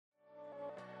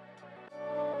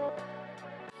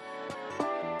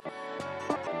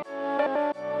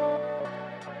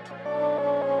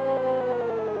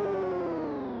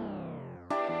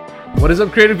What is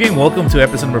up, Creative Gang? Welcome to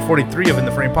episode number 43 of In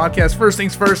the Frame podcast. First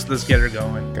things first, let's get her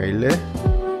going. Kyle?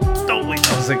 Oh, wait.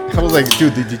 I was like,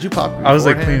 dude, did you pop? I was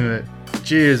like cleaning it.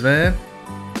 Cheers, man.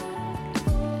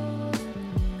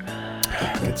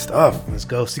 Good stuff. Let's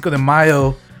go. Cinco de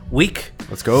Mayo week.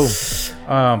 Let's go.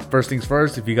 First things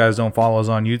first, if you guys don't follow us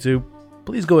on YouTube,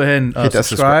 please go ahead and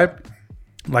subscribe,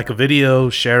 like a video,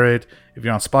 share it. If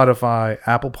you're on Spotify,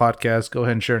 Apple Podcasts, go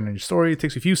ahead and share it in your story. It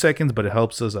takes a few seconds, but it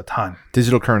helps us a ton.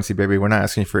 Digital currency, baby. We're not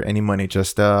asking for any money,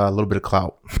 just a little bit of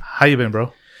clout. How you been,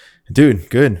 bro? Dude,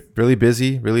 good. Really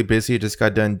busy. Just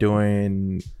got done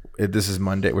doing. This is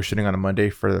Monday. We're shooting on a Monday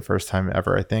for the first time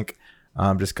ever, I think.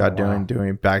 Just got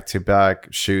doing back-to-back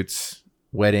shoots,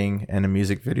 wedding, and a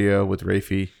music video with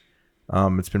Rafi.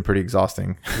 It's been pretty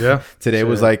exhausting. Yeah. Today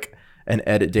was like an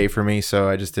edit day for me, so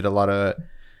I just did a lot of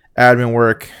admin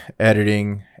work,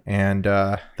 editing, and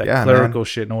clerical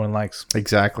shit no one likes.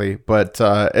 Exactly. But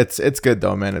it's good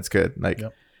though, man. It's good. Like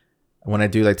when I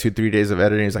do like 2-3 days of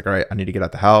editing, it's like, all right, I need to get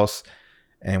out the house.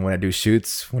 And when I do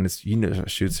shoots, when it's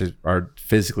shoots are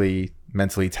physically,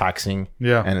 mentally taxing.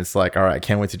 Yeah. And it's like, all right, I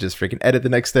can't wait to just freaking edit the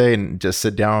next day and just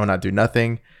sit down and not do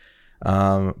nothing.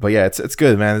 But yeah, it's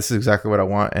good, man. This is exactly what I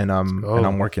want, and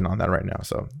I'm working on that right now.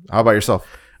 So how about yourself?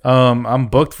 I'm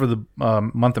booked for the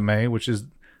month of May, which is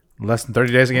less than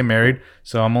 30 days to get married.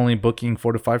 So I'm only booking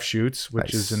 4 to 5 shoots,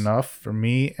 which is enough for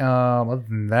me. Other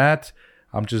than that,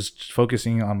 I'm just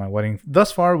focusing on my wedding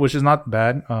thus far, which is not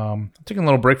bad. I'm taking a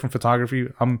little break from photography.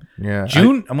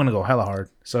 June, I'm going to go hella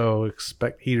hard. So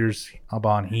expect heaters. I'm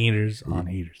on heaters on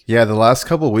heaters. Yeah, the last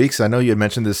couple of weeks, I know you had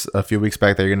mentioned this a few weeks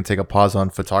back that you're going to take a pause on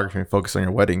photography and focus on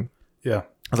your wedding. Yeah.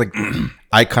 I was like,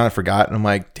 I kind of forgot. And I'm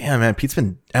like, damn, man, Pete's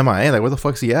been MIA. Like, where the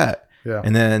fuck's he at? Yeah.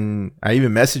 And then I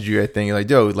even messaged you, I think. You're like,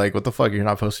 dude, like, what the fuck? You're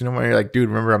not posting no more? You're like, dude,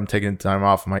 remember I'm taking time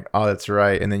off. I'm like, oh, that's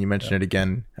right. And then you mentioned it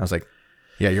again. I was like,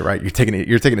 yeah, you're right. You're taking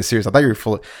it serious. I thought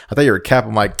you were cap.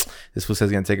 I'm like, this fool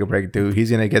says he's gonna take a break, dude. He's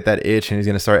gonna get that itch and he's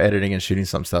gonna start editing and shooting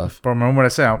some stuff. But remember what I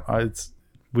said.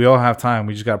 We all have time.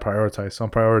 We just gotta prioritize. So I'm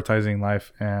prioritizing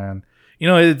life, and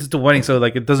it's the wedding, so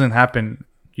like it doesn't happen.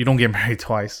 You don't get married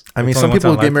twice. I mean, some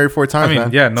people get married 4 times. I mean,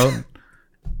 man. Yeah, no.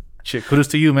 Shit, kudos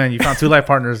to you, man. You found 2 life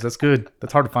partners. That's good.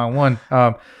 That's hard to find one.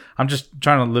 I'm just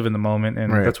trying to live in the moment,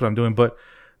 and that's what I'm doing. But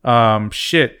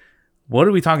shit, what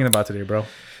are we talking about today, bro?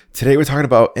 Today we're talking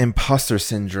about imposter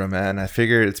syndrome, man. I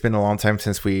figured it's been a long time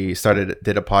since we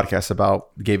did a podcast about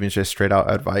giving just straight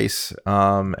out advice,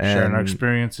 and sharing our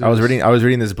experiences. I was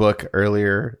reading this book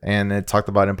earlier, and it talked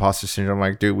about imposter syndrome. I'm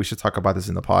like, dude, we should talk about this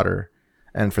in the Potter.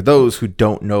 And for those who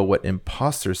don't know what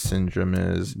imposter syndrome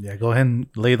is, go ahead and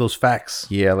lay those facts.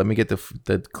 Yeah, let me get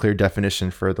the clear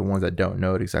definition for the ones that don't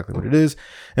know exactly what it is.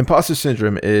 Imposter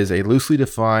syndrome is a loosely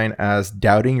defined as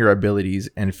doubting your abilities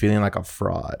and feeling like a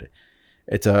fraud.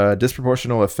 It's a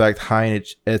disproportionately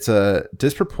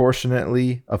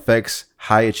affects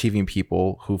high achieving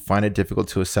people who find it difficult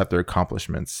to accept their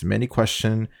accomplishments. Many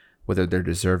question whether they're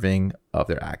deserving of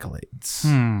their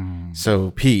accolades.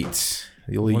 So, Pete,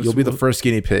 you'll be the first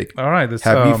guinea pig. All right.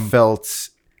 Have you felt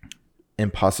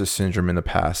imposter syndrome in the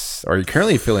past? Are you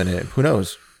currently feeling it? Who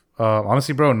knows?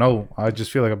 Honestly, bro, no. I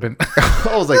just feel like I've been.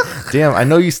 I was like, damn. I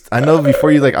know.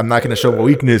 Before you like, I'm not gonna show my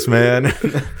weakness, man.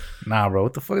 Nah, bro.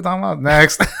 What the fuck are you talking about?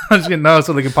 Next. I'm just kidding. No,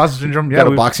 so like imposter syndrome. Yeah, got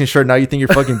a boxing shirt. Now you think you're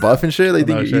fucking buff and shit? Like,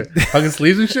 fucking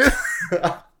sleeves and shit?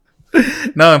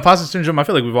 No, imposter syndrome. I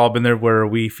feel like we've all been there where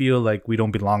we feel like we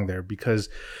don't belong there. Because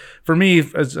for me,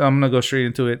 I'm going to go straight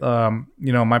into it.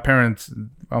 My parents,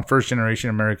 I'm first generation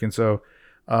American. So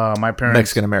my parents.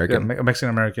 Mexican American. Yeah, Mexican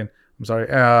American. I'm sorry.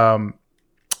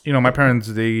 My parents,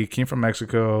 they came from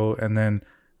Mexico, and then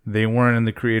they weren't in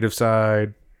the creative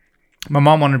side. My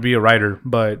mom wanted to be a writer,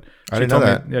 but I didn't know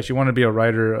that. Yeah, she wanted to be a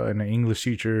writer and an English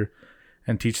teacher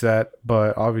and teach that.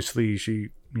 But obviously,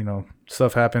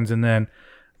 stuff happens. And then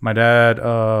my dad,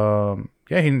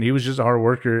 he was just a hard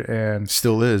worker and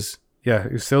still is. Yeah,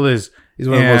 he still is. He's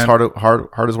one of the most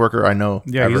hardest worker I know.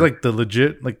 Yeah, ever. He's like the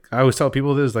legit. Like I always tell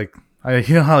people this. Like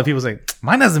how people say,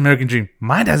 "Mine has an American dream.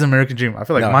 Mine has an American dream." I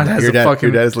feel like mine has your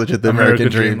dad's legit the American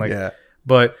dream. Like, yeah,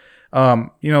 but.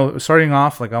 Starting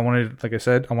off, like I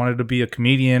said, I wanted to be a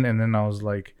comedian, and then I was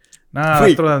like, nah,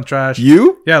 I'll throw that in the trash.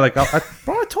 You? Yeah, like, I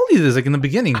told you this, like, in the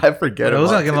beginning. I forget. It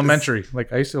was like elementary.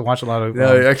 Like, I used to watch a lot of...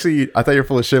 No, actually, I thought you were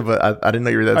full of shit, but I didn't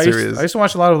know you were that serious. I used to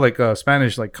watch a lot of, like,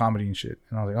 Spanish, like, comedy and shit,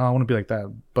 and I was like, oh, I want to be like that.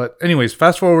 But anyways,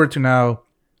 fast forward to now,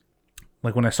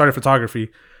 like, when I started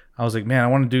photography, I was like, man, I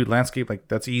want to do landscape. Like,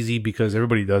 that's easy because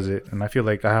everybody does it, and I feel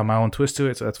like I have my own twist to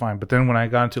it, so that's fine. But then when I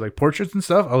got into, like, portraits and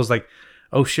stuff, I was like,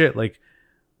 oh shit, like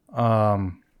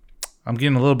I'm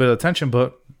getting a little bit of attention,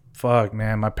 but fuck,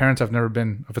 man, my parents have never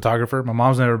been a photographer. My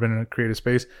mom's never been in a creative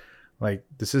space. like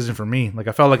this isn't for me. Like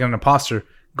I felt like an imposter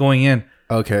going in.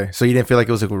 Okay, so you didn't feel like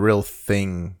it was like a real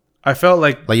thing. I felt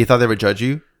like you thought they would judge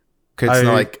you. Cause it's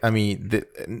not like, I mean,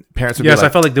 the parents would be I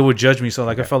felt like they would judge me. So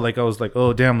like I felt like I was like,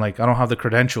 oh damn, like I don't have the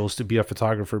credentials to be a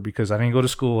photographer because I didn't go to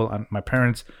school. My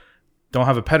parents don't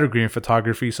have a pedigree in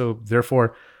photography, so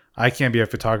therefore I can't be a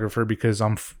photographer because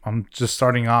I'm just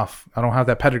starting off. I don't have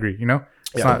that pedigree, you know.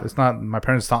 It's not my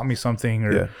parents taught me something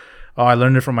or oh I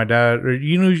learned it from my dad, or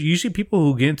usually people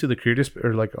who get into the creative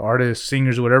or like artists,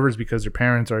 singers, or whatever is because their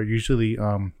parents are usually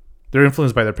they're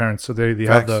influenced by their parents, so they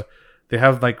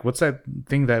have like what's that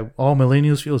thing that all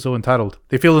millennials feel so entitled.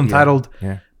 They feel entitled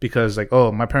because like,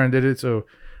 oh, my parent did it, so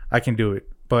I can do it.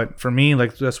 But for me,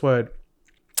 like that's what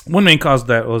one main cause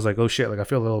that was like, oh shit, like I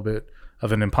feel a little bit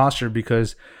of an imposter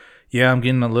because I'm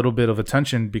getting a little bit of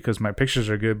attention because my pictures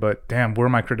are good, but damn, where are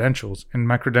my credentials? And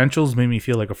my credentials made me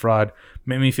feel like a fraud,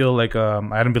 made me feel like I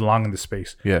didn't belong in this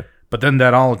space. Yeah. But then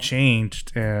that all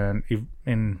changed and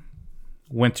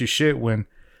went to shit when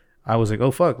I was like,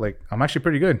 oh fuck, like I'm actually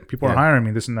pretty good. People are hiring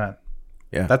me, this and that.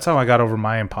 Yeah. That's how I got over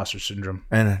my imposter syndrome.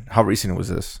 And how recent was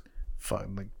this? Fuck,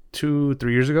 like 2-3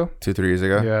 years ago. 2-3 years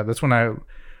ago? Yeah, that's when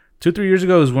 2-3 years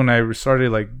ago is when I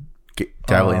started like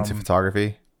dabbling into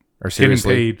photography. Or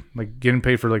seriously? Getting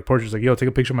paid for like portraits. Like, yo, take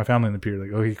a picture of my family in the pier.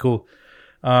 Like, okay, cool.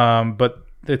 But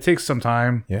it takes some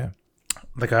time. Yeah.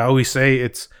 Like I always say,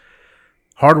 it's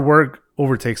hard work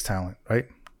overtakes talent, right?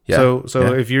 Yeah.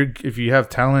 So if you have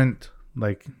talent,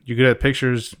 like you're good at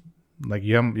pictures, like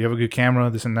you have a good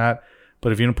camera, this and that.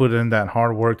 But if you don't put in that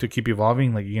hard work to keep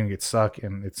evolving, like you're gonna get stuck,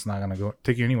 and it's not gonna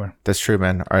take you anywhere. That's true,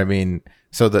 man. I mean,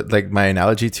 so my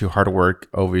analogy to hard work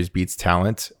always beats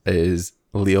talent is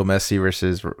Leo Messi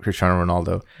versus Cristiano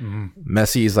Ronaldo. Mm-hmm.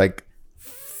 Messi is like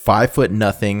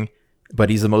 5'0", but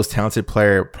he's the most talented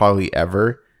player probably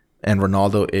ever. And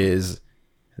Ronaldo is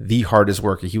the hardest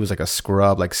worker. He was like a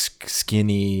scrub, like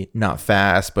skinny, not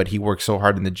fast, but he worked so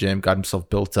hard in the gym, got himself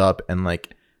built up, and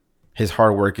like his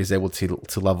hard work is able to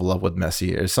level up with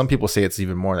Messi. Some people say it's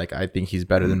even more. Like I think he's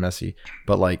better than Messi,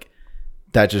 but like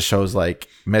that just shows like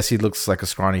Messi looks like a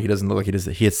scrawny. He doesn't look like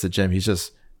he hits the gym. He's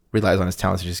just relies on his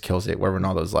talents and just kills it. Where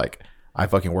Ronaldo's like, I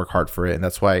fucking work hard for it. And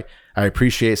that's why I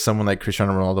appreciate someone like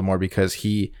Cristiano Ronaldo more, because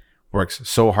he works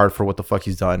so hard for what the fuck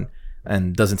he's done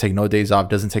and doesn't take no days off,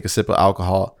 doesn't take a sip of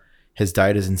alcohol. His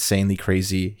diet is insanely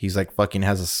crazy. He's like fucking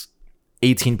has a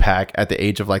 18 pack at the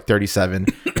age of like 37.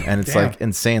 And it's like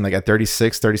insane. Like at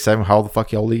 36, 37, how the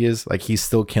fuck old he is, like he's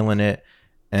still killing it.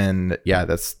 And yeah,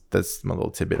 that's my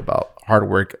little tidbit about hard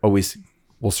work always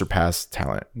will surpass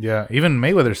talent. Yeah, even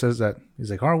Mayweather says that. He's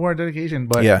like hard work, dedication.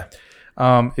 But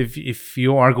if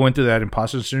you are going through that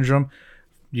imposter syndrome,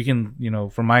 you can,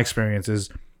 from my experiences,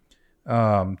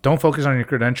 don't focus on your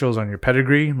credentials, on your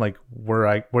pedigree, like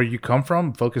where you come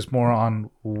from. Focus more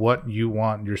on what you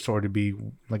want your story to be.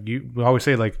 Like we always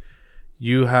say, like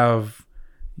you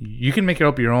can make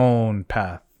up your own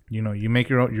path. You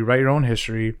write your own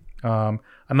history.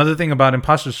 Another thing about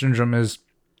imposter syndrome is,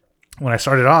 when I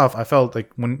started off, I felt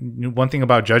like one thing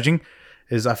about judging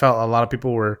is I felt a lot of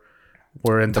people were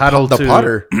entitled to the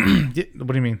Potter. What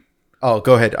do you mean? Oh,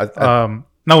 go ahead.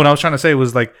 No, what I was trying to say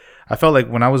was like I felt like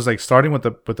when I was like starting with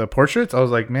the portraits, I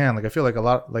was like, man, like I feel like a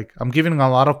lot, like I'm giving a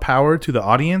lot of power to the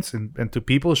audience and to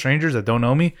people, strangers that don't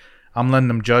know me. I'm letting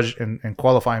them judge and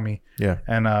qualify me. Yeah.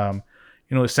 And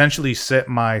essentially set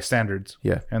my standards.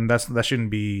 Yeah. And that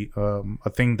shouldn't be a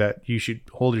thing that you should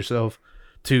hold yourself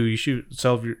to. You should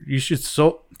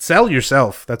sell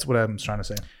yourself. That's what I'm trying to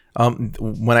say.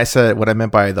 When I said what I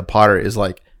meant by the Potter is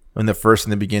like in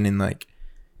the beginning, like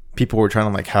people were trying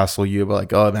to like hassle you about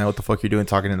like, oh man, what the fuck you're doing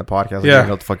talking in the podcast? Like, you know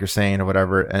what the fuck you're saying or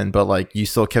whatever. But like you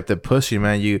still kept it pushing,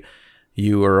 man.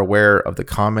 You were aware of the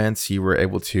comments. You were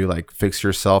able to like fix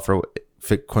yourself or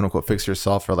quote unquote fix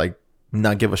yourself, or like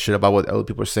not give a shit about what other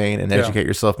people are saying and educate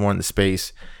yourself more in the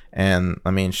space. And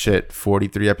I mean, shit,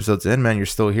 43 episodes in, man, you're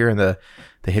still here, and the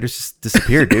haters just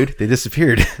disappeared, dude. They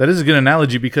disappeared. That is a good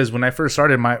analogy, because when I first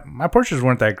started, my portraits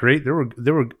weren't that great. They were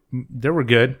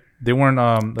good. They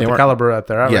weren't the caliber that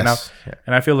they're at right now. Yeah.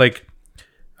 And I feel like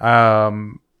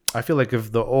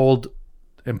if the old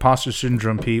imposter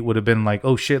syndrome Pete would have been like,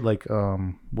 oh shit, like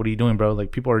what are you doing, bro?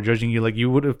 Like people are judging you. Like you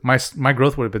would have, my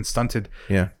growth would have been stunted.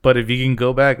 Yeah. But if you can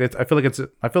go back, I feel like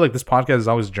this podcast is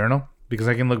always a journal, because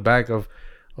I can look back of.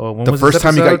 Oh, the first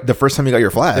time you got your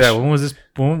flash. Yeah, when was this?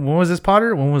 When was this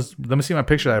Potter? Let me see my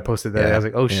picture that I posted that. I was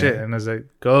like, oh shit! And as I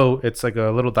go, it's like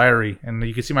a little diary, and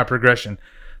you can see my progression.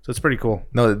 So it's pretty cool.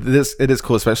 No, it is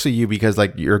cool, especially you, because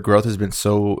like your growth has been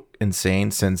so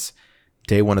insane since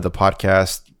day one of the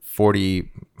podcast. 40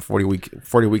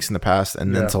 weeks in the past,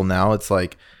 and then until now, it's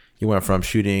like you went from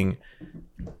shooting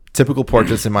typical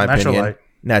portraits, in my Natural opinion. light.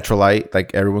 Natural light,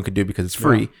 like everyone could do because it's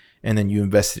free. And then you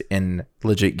invest in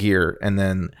legit gear, and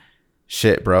then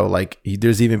shit, bro. Like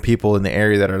there's even people in the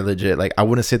area that are legit. Like I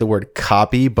wouldn't say the word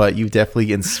copy, but you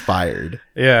definitely inspired.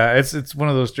 Yeah, it's one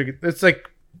of those tricky. It's like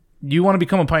you want to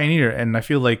become a pioneer, and I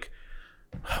feel like,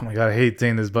 oh my god, I hate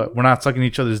saying this, but we're not sucking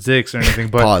each other's dicks or anything.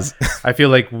 But Pause. I feel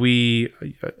like you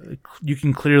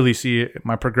can clearly see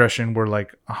my progression. Where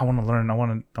like I want to learn, I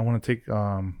want to take,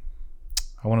 I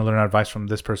want to learn advice from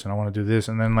this person. I want to do this,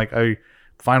 and then like I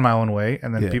find my own way,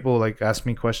 and then people like ask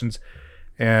me questions,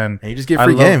 and you just get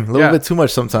free game a little bit too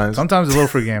much sometimes. Sometimes a little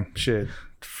free game. Shit,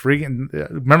 free game.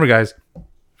 Remember, guys.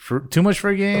 Too much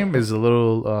free game is a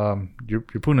little you're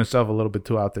putting yourself a little bit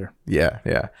too out there.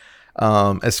 Yeah.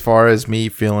 As far as me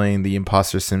feeling the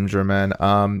imposter syndrome, man,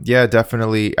 yeah,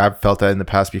 definitely I've felt that in the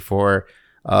past before,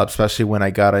 especially when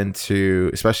I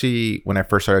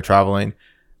first started traveling.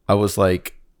 I was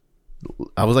like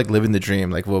living the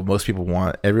dream, like what most people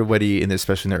want. Everybody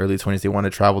especially in their early 20s, they want to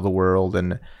travel the world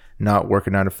and not work a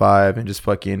 9 to 5 and just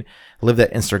fucking live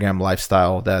that Instagram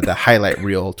lifestyle, that highlight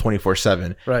reel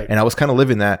 24/7. Right. And I was kind of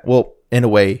living that. Well, in a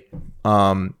way,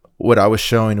 what I was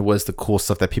showing was the cool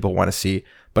stuff that people want to see,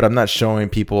 but I'm not showing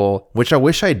people, which I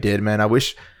wish I did, man.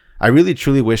 I really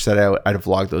truly wish that I'd have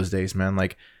vlogged those days, man.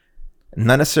 Like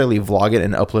not necessarily vlog it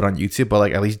and upload on YouTube, but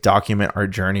like at least document our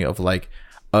journey of like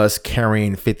us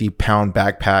carrying 50-pound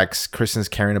backpacks. Kristen's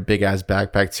carrying a big ass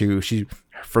backpack too.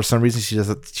 For some reason,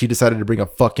 she decided to bring a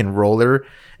fucking roller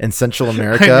in Central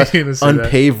America,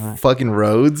 unpaved fucking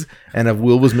roads, and a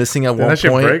wheel was missing at one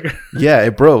point. Yeah,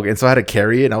 it broke, and so I had to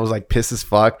carry it, and I was like pissed as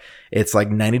fuck. It's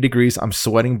like 90 degrees. I'm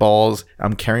sweating balls.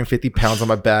 I'm carrying 50 pounds on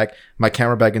my back, my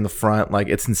camera bag in the front. Like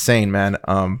it's insane, man.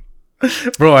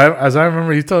 Bro, as I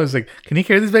remember, he told us like, "Can you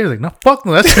carry this baby?" Like, no, fuck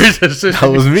no, that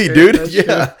was me, dude.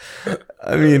 Yeah,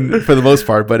 I mean, for the most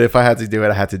part, but if I had to do it,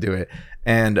 I had to do it.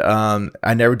 And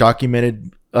I never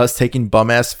documented us taking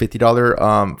bum ass $50,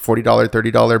 $40,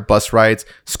 $30 bus rides,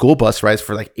 school bus rides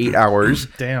for like 8 hours.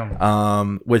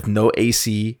 Damn. With no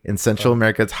AC in Central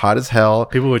America. It's hot as hell.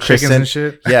 People with chickens and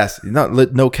shit. Yes,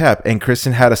 no cap. And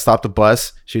Kristen had to stop the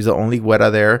bus. She's the only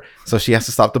Weta there, so she has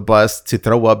to stop the bus to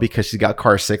throw up because she got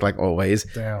car sick, like always.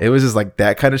 Damn. It was just like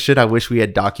that kind of shit. I wish we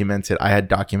had documented. I had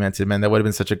documented, man. That would have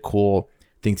been such a cool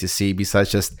thing to see.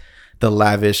 Besides just the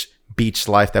lavish beach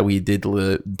life that we did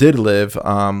live,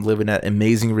 living at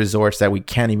amazing resorts that we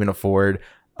can't even afford.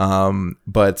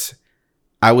 But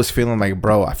I was feeling like,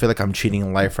 bro, I feel like I'm cheating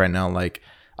in life right now. Like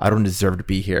I don't deserve to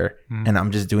be here, and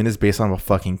I'm just doing this based on a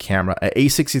fucking camera, an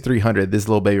A6300, this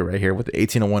little baby right here with the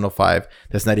 18-105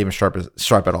 that's not even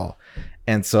sharp at all.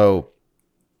 And so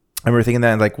I remember thinking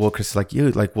that, and like, well, Chris is like, you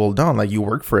like, well, no, like you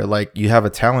work for it, like you have a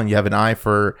talent, you have an eye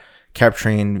for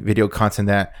capturing video content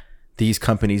that these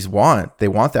companies want. They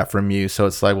want that from you. So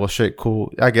it's like, well, shit,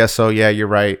 cool, I guess so. Yeah, you're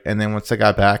right. And then once I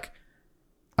got back,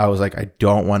 I was like, I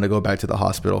don't want to go back to the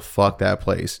hospital. Fuck that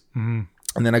place. And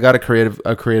then I got a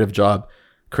creative job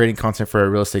creating content for a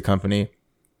real estate company.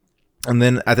 And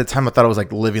then at the time, I thought I was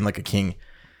like living like a king.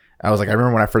 I was like, I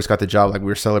remember when I first got the job, like we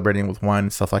were celebrating with wine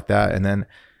and stuff like that. And then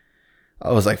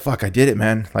I was like, fuck, I did it,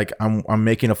 man. Like I'm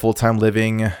making a full-time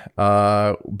living,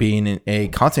 being a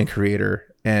content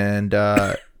creator. And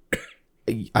I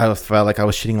felt like I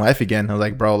was shitting life again. I was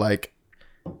like, bro, like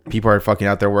people are fucking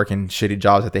out there working shitty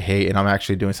jobs that they hate, and I'm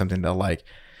actually doing something they like.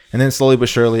 And then slowly but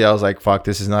surely, I was like, fuck,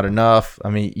 this is not enough. I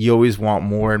mean, you always want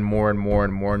more and more and more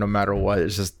and more, no matter what.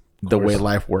 It's just the way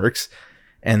life works.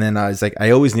 And then I was like,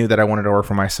 I always knew that I wanted to work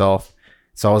for myself.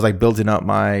 So I was like building up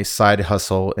my side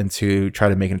hustle and to try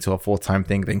to make it into a full-time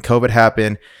thing. Then COVID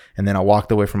happened, and then I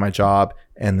walked away from my job.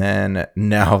 And then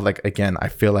now, like, again, I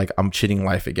feel like I'm cheating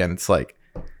life again. It's like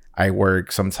I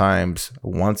work sometimes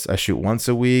I shoot once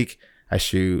a week. I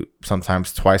shoot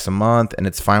sometimes twice a month, and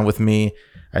it's fine with me.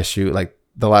 I shoot like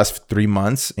the last 3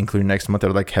 months, including next month,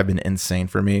 have been insane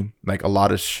for me. Like a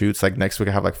lot of shoots. Like next week,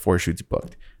 I have like 4 shoots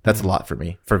booked. That's a lot for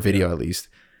me, for video at least.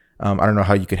 I don't know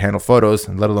how you could handle photos,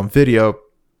 let alone video.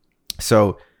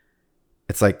 So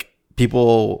it's like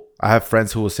I have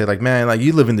friends who will say like, man, like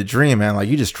you live in the dream, man. Like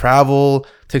you just travel,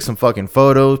 take some fucking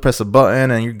photos, press a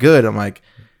button, and you're good. I'm like,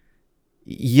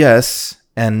 yes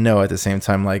and no at the same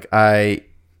time. Like I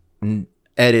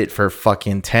edit for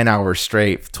fucking 10 hours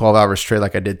straight, 12 hours straight,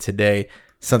 like I did today.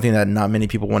 Something that not many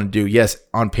people want to do. Yes,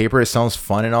 on paper it sounds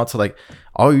fun and all, to like,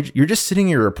 oh, you're just sitting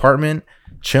in your apartment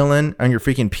chilling on your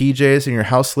freaking PJs and your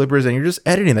house slippers and you're just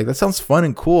editing. Like that sounds fun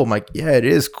and cool. I'm like, yeah, it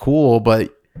is cool,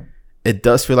 but it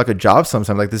does feel like a job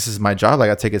sometimes. Like this is my job. Like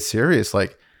I take it serious.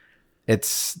 Like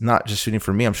it's not just shooting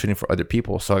for me, I'm shooting for other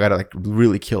people. So I gotta like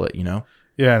really kill it, you know?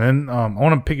 Yeah, and then I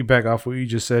want to piggyback off what you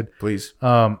just said. Please.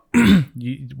 What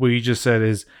you just said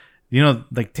is,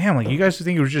 like, damn, like, you guys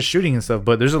think you were just shooting and stuff,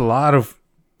 but there's a lot of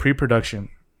pre-production,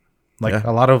 like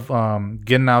a lot of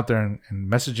getting out there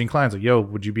and messaging clients like, yo,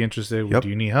 would you be interested? Do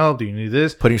you need help? Do you need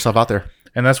this? Putting yourself out there.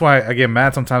 And that's why I get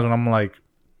mad sometimes when I'm like,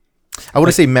 I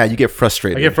wouldn't say mad. You get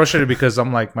frustrated. I get frustrated because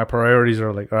I'm like, my priorities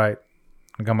are like, all right,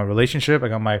 I got my relationship, I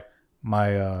got my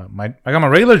I got my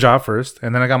regular job first,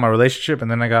 and then I got my relationship, and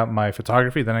then I got my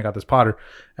photography, then I got this potter,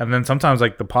 and then sometimes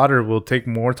like the potter will take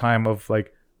more time of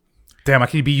like, damn, I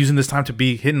could be using this time to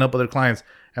be hitting up other clients,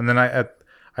 and then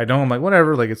I'm like,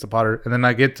 whatever, like, it's the potter, and then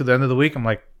I get to the end of the week, I'm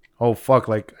like, oh fuck,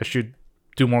 like, I should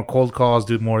do more cold calls,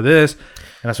 do more of this, and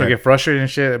that's why I get frustrated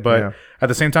and shit. But at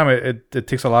the same time, it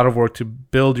takes a lot of work to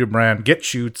build your brand, get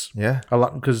shoots, a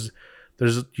lot, because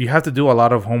you have to do a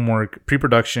lot of homework,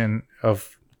 pre-production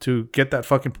to get that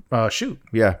fucking shoot.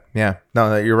 Yeah.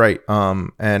 No, you're right.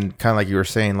 And kind of like you were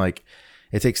saying, like,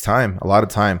 it takes time, a lot of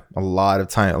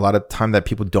time that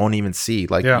people don't even see.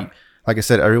 Like, like I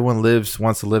said, everyone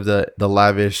wants to live the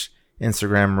lavish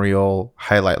Instagram reel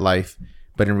highlight life,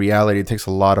 but in reality, it takes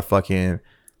a lot of fucking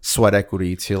sweat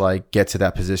equity to like get to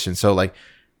that position. So like,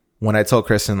 when I told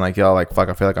Kristen, like, yo, like, fuck,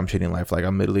 I feel like I'm cheating life. Like, I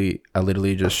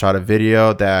literally just shot a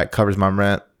video that covers my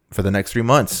rent for the next 3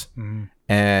 months. Mm-hmm.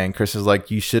 And Chris is like,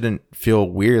 you shouldn't feel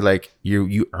weird. Like,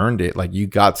 you earned it. Like, you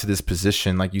got to this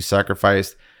position. Like, you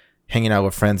sacrificed hanging out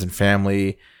with friends and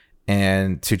family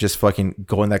and to just fucking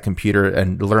go in that computer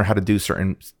and learn how to do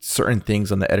certain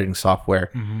things on the editing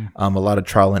software. Mm-hmm. A lot of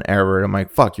trial and error. And I'm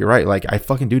like, fuck, you're right. Like, I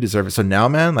fucking do deserve it. So now,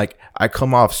 man, like, I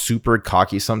come off super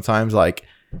cocky sometimes. Like,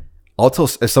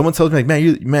 if someone tells me,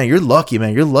 like, you're lucky,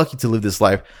 man. You're lucky to live this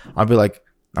life. I'll be like,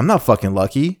 I'm not fucking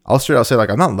lucky. I'll straight out say,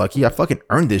 like, I'm not lucky. I fucking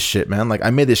earned this shit, man. Like,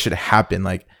 I made this shit happen.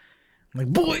 Like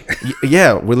boy.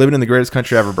 Yeah, we're living in the greatest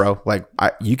country ever, bro. Like,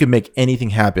 you can make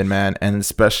anything happen, man. And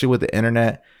especially with the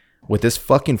internet, with this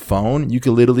fucking phone, you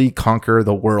can literally conquer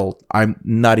the world. I'm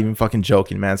not even fucking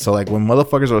joking, man. So, like, when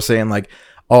motherfuckers are saying, like,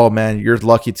 oh, man, you're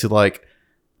lucky to, like,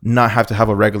 not have to have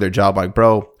a regular job, like,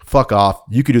 bro, fuck off.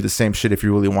 You could do the same shit if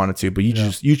you really wanted to, but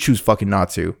you choose fucking not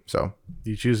to. So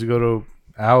you choose to go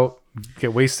out,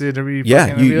 get wasted every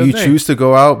you choose to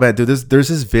go out, man. Dude, there's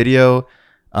this video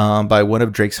by one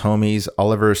of Drake's homies,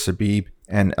 Oliver Sabib,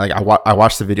 and like I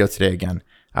watched the video today again.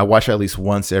 I watch it at least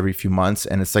once every few months,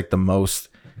 and it's like the most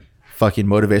fucking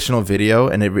motivational video.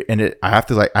 And I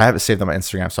have it saved on my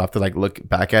Instagram, so I have to like look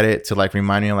back at it to like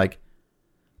remind me, like,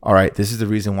 all right, this is the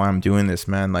reason why I'm doing this,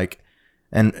 man. Like,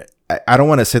 and I don't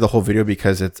want to say the whole video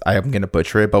because I'm gonna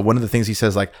butcher it, but one of the things he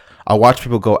says, like, I watch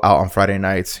people go out on Friday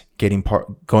nights, going to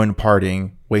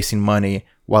partying, wasting money,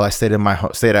 while I stayed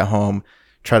at home,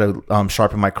 try to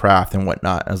sharpen my craft and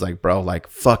whatnot. I was like, bro, like,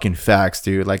 fucking facts,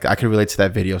 dude. Like, I could relate to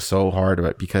that video so hard,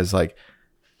 but because like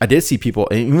I did see people,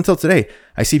 and even until today,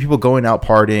 I see people going out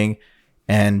partying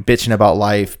and bitching about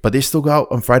life, but they still go out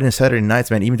on Friday and Saturday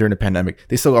nights, man. Even during the pandemic,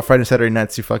 they still go out Friday and Saturday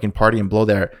nights to fucking party and blow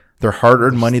their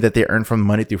hard-earned money that they earn from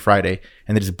Monday through Friday,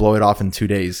 and they just blow it off in 2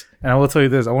 days. And I will tell you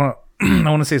this: I want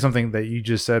to say something that you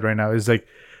just said right now. Is like,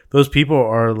 those people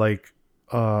are like,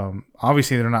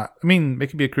 obviously they're not. I mean, it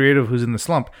could be a creative who's in the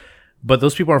slump, but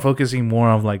those people are focusing more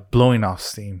on like blowing off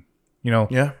steam.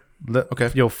 Yeah. Okay.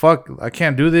 Yo, fuck, I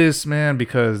can't do this, man,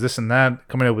 because this and that,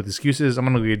 coming up with excuses. I'm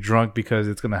gonna get drunk because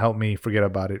it's gonna help me forget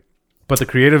about it. But the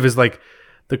creative is like,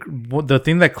 the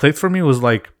thing that clicked for me was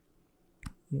like,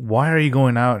 why are you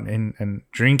going out and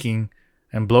drinking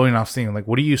and blowing off steam? Like,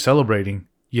 what are you celebrating?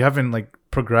 You haven't like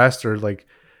progressed or like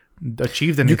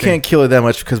achieved anything. You can't kill it that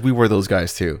much because we were those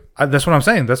guys too. That's what I'm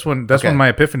saying. That's when my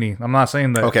epiphany. I'm not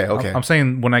saying that. Okay. I'm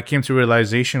saying when I came to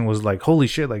realization was like, holy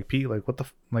shit, like, Pete, like,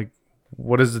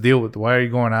 what is the deal with, why are you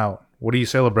going out? What are you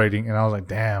celebrating? And I was like,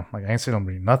 damn, like, I ain't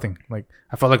celebrating nothing. Like,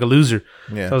 I felt like a loser.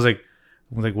 Yeah. So I was like,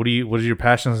 what are your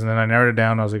passions? And then I narrowed it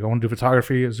down. I was like, I want to do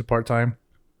photography as a part-time,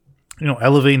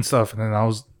 elevating stuff. And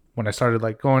then when I started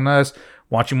like going nuts,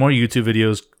 watching more YouTube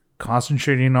videos,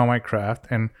 concentrating on my craft.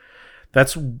 And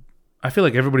I feel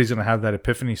like everybody's going to have that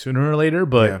epiphany sooner or later,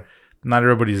 but not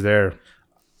everybody's there.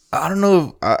 I don't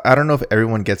know if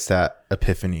everyone gets that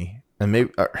epiphany. And maybe,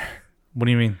 what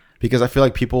do you mean? Because I feel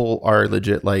like people are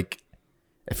legit, like,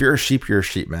 if you're a sheep, you're a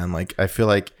sheep, man. Like, I feel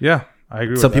like, yeah, I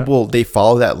agree. Some people, they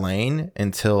follow that lane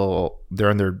until they're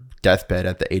on their deathbed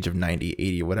at the age of 90,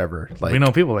 80, whatever. Like, we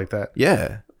know people like that.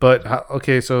 Yeah. But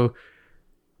okay, so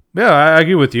yeah, I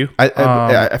agree with you.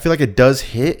 I feel like it does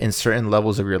hit in certain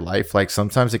levels of your life. Like,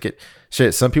 sometimes it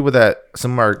some people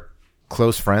some of our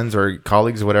close friends or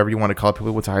colleagues or whatever you want to call it, people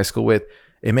we went to high school with,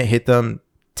 it may hit them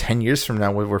 10 years from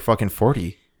now when we're fucking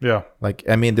 40. Yeah. Like,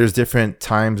 I mean, there's different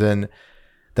times, and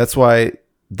that's why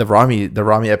the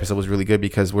Rami episode was really good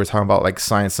because we're talking about like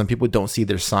signs. Some people don't see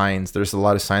their signs. There's a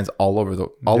lot of signs all over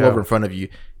over in front of you.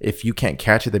 If you can't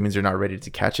catch it, that means you're not ready to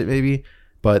catch it, maybe.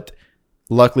 But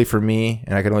luckily for me,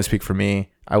 and I can only speak for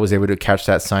me, I was able to catch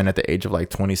that sign at the age of like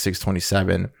 26,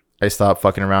 27. I stopped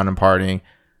fucking around and partying.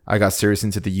 I got serious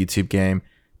into the YouTube game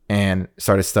and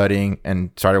started studying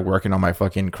and started working on my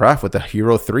fucking craft with the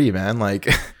Hero 3, man.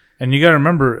 Like, and you got to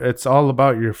remember, it's all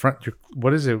about your friend.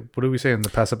 What is it? What did we say in the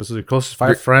past episode? Your closest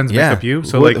 5 friends make up you.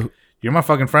 So, like, you're my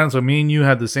fucking friend. So, me and you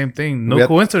had the same thing. No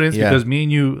coincidence because me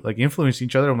and you, like, influenced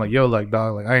each other. I'm like, yo, like,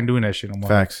 dog, like, I ain't doing that shit no more.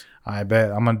 Facts. I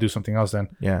bet I'm going to do something else then.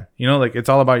 Yeah. You know, like, it's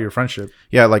all about your friendship.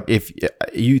 Yeah. Like, if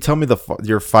you tell me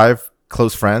your 5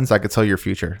 close friends, I could tell your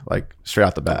future, like, straight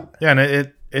out the bat. Yeah.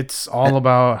 And it's all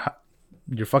about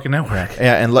your fucking network.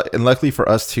 Yeah, and luckily for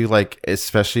us too, like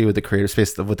especially with the creative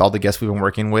space, with all the guests we've been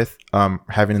working with,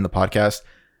 having in the podcast,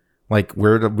 like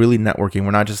we're really networking.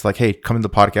 We're not just like, hey, come to the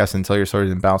podcast and tell your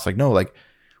stories and bounce. Like, no, like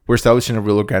we're establishing a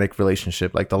real organic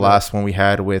relationship. Like the last one we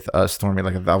had with Stormy,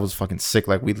 like that was fucking sick.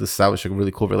 Like we established a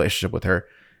really cool relationship with her,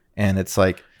 and it's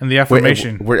like, and the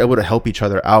affirmation, we're able to help each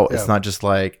other out. Yeah. It's not just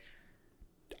like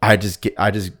I just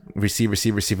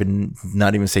receive and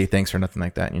not even say thanks or nothing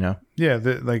like that, you know? Yeah,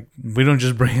 like we don't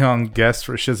just bring on guests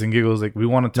for shits and giggles. Like we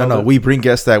want to tell No, we bring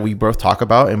guests that we both talk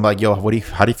about and like, yo, how do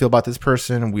you feel about this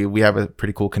person? We have a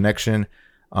pretty cool connection.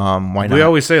 Why not? We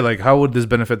always say like, how would this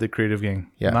benefit the creative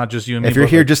gang? Yeah. Not just you and me. If you're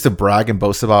here just to brag and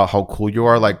boast about how cool you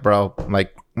are, like, bro,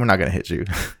 like we're not gonna hit you.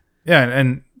 Yeah,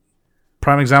 and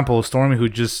prime example, Stormy, who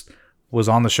just was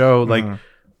on the show, like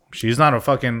she's not a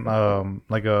fucking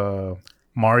like a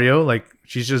Mario, like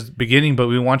she's just beginning, but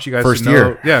we want you guys First to know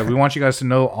year. Yeah, we want you guys to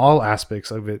know all aspects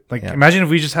of it. Like imagine if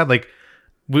we just had like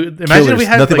imagine if we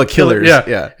had nothing like, but killers.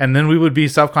 Yeah. And then we would be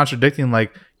self-contradicting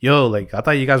like, yo, like I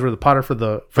thought you guys were the Potter for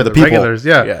the people. Regulars.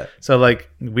 Yeah. So like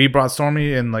we brought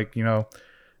Stormy and like, you know,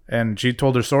 and she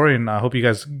told her story, and I hope you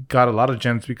guys got a lot of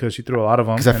gems because she threw a lot of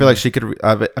them. Because I feel like she could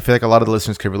I feel like a lot of the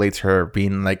listeners could relate to her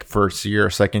being like first year,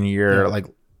 second year, like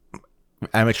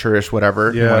amateurish,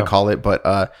 whatever you want to call it.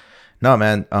 But no,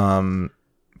 man.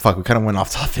 Fuck, we kind of went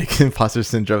off topic. Imposter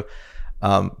syndrome.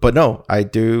 But no, I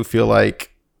do feel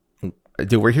like,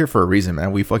 dude, we're here for a reason,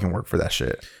 man. We fucking work for that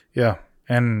shit. Yeah,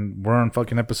 and we're on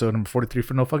fucking episode number 43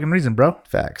 for no fucking reason, bro.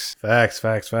 Facts.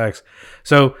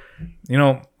 So, you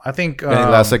know, I think any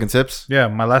last second tips? Yeah,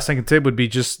 my last second tip would be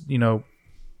just, you know,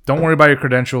 don't worry about your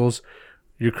credentials.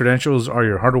 Your credentials are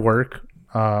your hard work.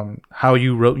 How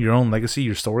you wrote your own legacy,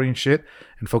 your story and shit,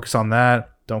 and focus on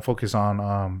that. Don't focus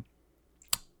on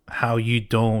how you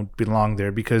don't belong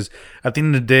there, because at the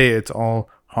end of the day, it's all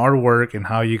hard work and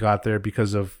how you got there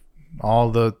because of all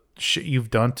the shit you've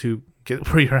done to get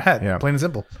where you're at. Yeah, plain and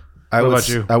simple. What about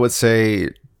you? I would say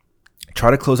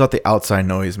try to close out the outside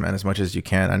noise, man, as much as you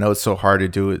can. I know it's so hard to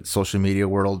do it social media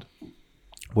world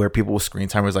where people with screen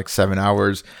time is like 7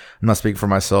 hours. I'm not speaking for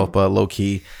myself, but low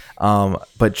key.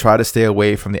 But try to stay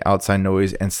away from the outside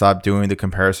noise and stop doing the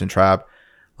comparison trap.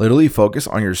 Literally focus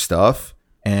on your stuff,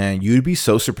 and you'd be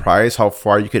so surprised how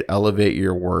far you could elevate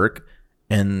your work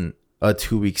in a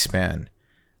 2-week span.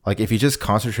 Like if you just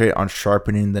concentrate on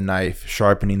sharpening the knife,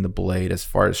 sharpening the blade, as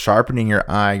far as sharpening your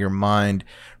eye, your mind,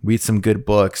 read some good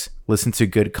books, listen to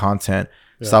good content,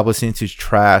 stop listening to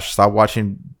trash, stop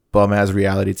watching bum ass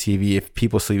reality TV. If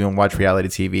people still even watch reality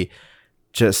TV,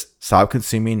 just stop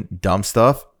consuming dumb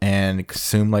stuff and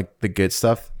consume like the good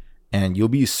stuff, and you'll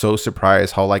be so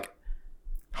surprised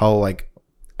how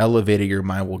elevated your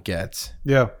mind will get.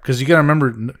 Yeah, because you gotta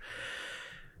remember,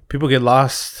 people get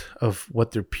lost of what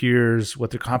their peers,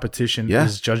 what their competition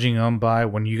is judging them by,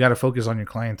 when you gotta focus on your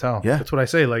clientele. Yeah, that's what I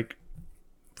say. Like,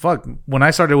 fuck, when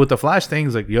I started with the Flash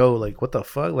things, like, yo, like, what the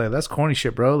fuck, like, that's corny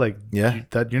shit, bro. Like, you're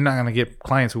not gonna get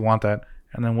clients who want that.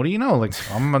 And then what do you know? Like,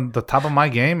 I'm at the top of my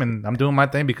game and I'm doing my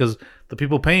thing because the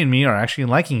people paying me are actually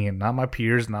liking it, not my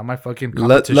peers, not my fucking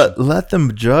competition. Let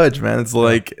them judge, man. It's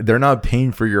like they're not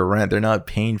paying for your rent.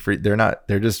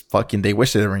 They're just fucking, they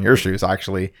wish they were in your shoes,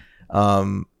 actually.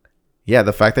 Yeah,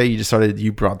 the fact that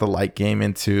you brought the light game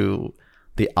into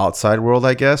the outside world,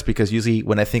 I guess, because usually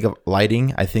when I think of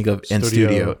lighting, I think of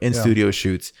studio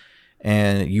shoots,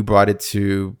 and you brought it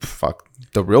to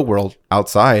the real world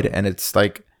outside, and it's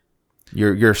like,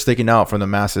 You're sticking out from the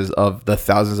masses of the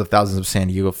thousands of San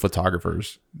Diego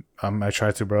photographers. I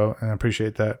try to, bro, and I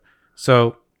appreciate that.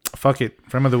 So, fuck it.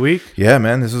 Frame of the week? Yeah,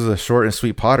 man. This was a short and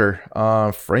sweet Potter.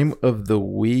 Frame of the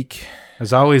week.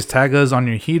 As always, tag us on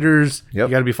your heaters. Yep.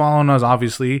 You got to be following us,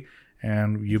 obviously,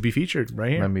 and you'll be featured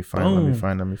right here. Let me find.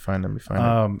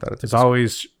 As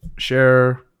always,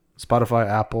 share Spotify,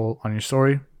 Apple on your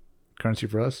story. currency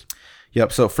for us.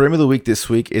 Yep. So frame of the week this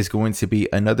week is going to be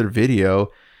another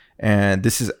video, and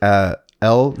this is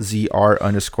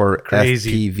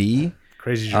LZR_FPV.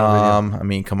 Crazy video. I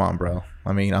mean, come on, bro.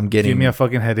 I mean, I'm getting. Give me a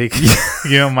fucking headache.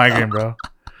 Give me a migraine, bro.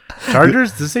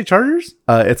 Chargers? Does it say Chargers?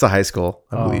 It's a high school,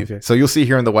 I believe. Okay. So you'll see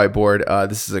here on the whiteboard,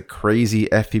 this is a crazy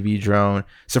FPV drone.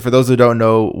 So for those who don't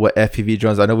know what FPV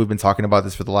drones, I know we've been talking about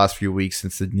this for the last few weeks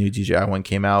since the new DJI one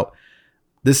came out.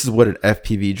 This is what an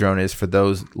FPV drone is for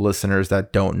those listeners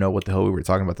that don't know what the hell we were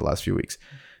talking about the last few weeks.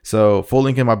 So full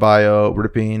link in my bio,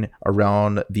 ripping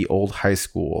around the old high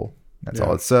school. That's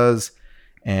all it says.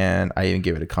 And I even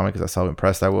gave it a comment because that's how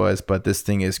impressed I was. But this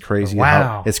thing is crazy.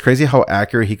 Wow. It's crazy how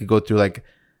accurate he could go through like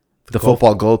the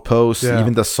football goalposts,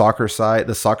 even the soccer side,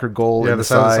 the soccer goal in the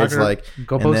sides, like,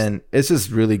 and then it's just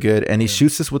really good. And he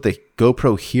shoots this with a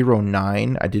GoPro Hero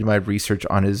 9. I did my research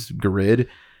on his grid.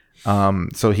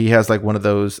 So he has like one of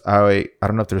those. I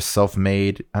don't know if they're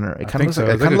self-made. I don't know. It kind of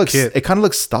looks. It kind of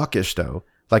looks stockish though.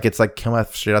 Like it's like come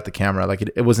out straight out the camera. Like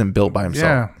it wasn't built by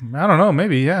himself. Yeah, I don't know.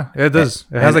 Maybe it does.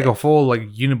 It has like a full like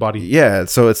unibody. Yeah.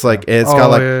 So it's like it's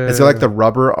got like the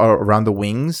rubber around the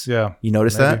wings. Yeah. You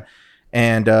notice that?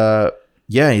 And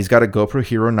he's got a GoPro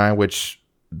Hero 9, which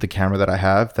the camera that I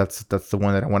have, that's the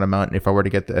one that I want to mount if I were to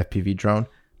get the FPV drone.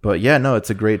 But yeah, no, it's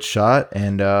a great shot.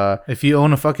 And if you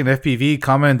own a fucking FPV,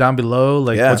 comment down below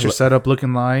like what's your setup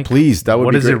looking like. Please, that would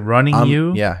be great. What is it running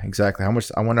you? Yeah, exactly. How much?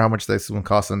 I wonder how much this one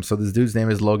cost him. So this dude's name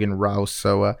is Logan Rouse.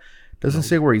 So doesn't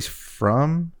say where he's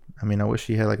from. I mean, I wish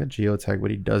he had like a geotag,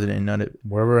 but he doesn't. And none of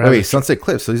wherever. Wait, Sunset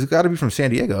Cliffs. So he's got to be from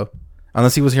San Diego,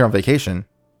 unless he was here on vacation.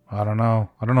 I don't know.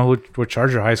 What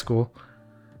Charger high school.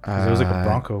 It was like a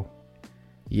Bronco.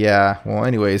 Yeah. Well,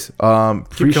 anyways,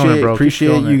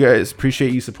 appreciate you guys.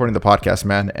 Appreciate you supporting the podcast,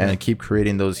 man, and keep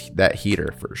creating that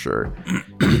heater for sure.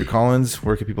 Peter Collins,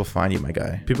 where can people find you, my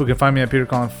guy? People can find me at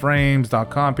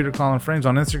petercollinframes.com, Peter Collin Frames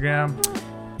on Instagram.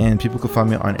 And people can find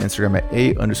me on Instagram at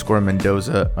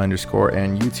 _Mendoza_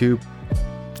 and YouTube,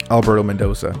 Alberto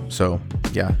Mendoza. So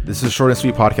yeah, this is a short and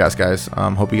sweet podcast, guys.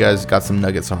 Hope you guys got some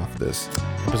nuggets off of this.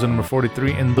 Episode number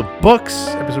 43 in the books.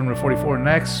 Episode number 44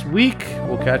 next week.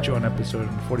 We'll catch you on episode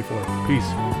number 44. Peace.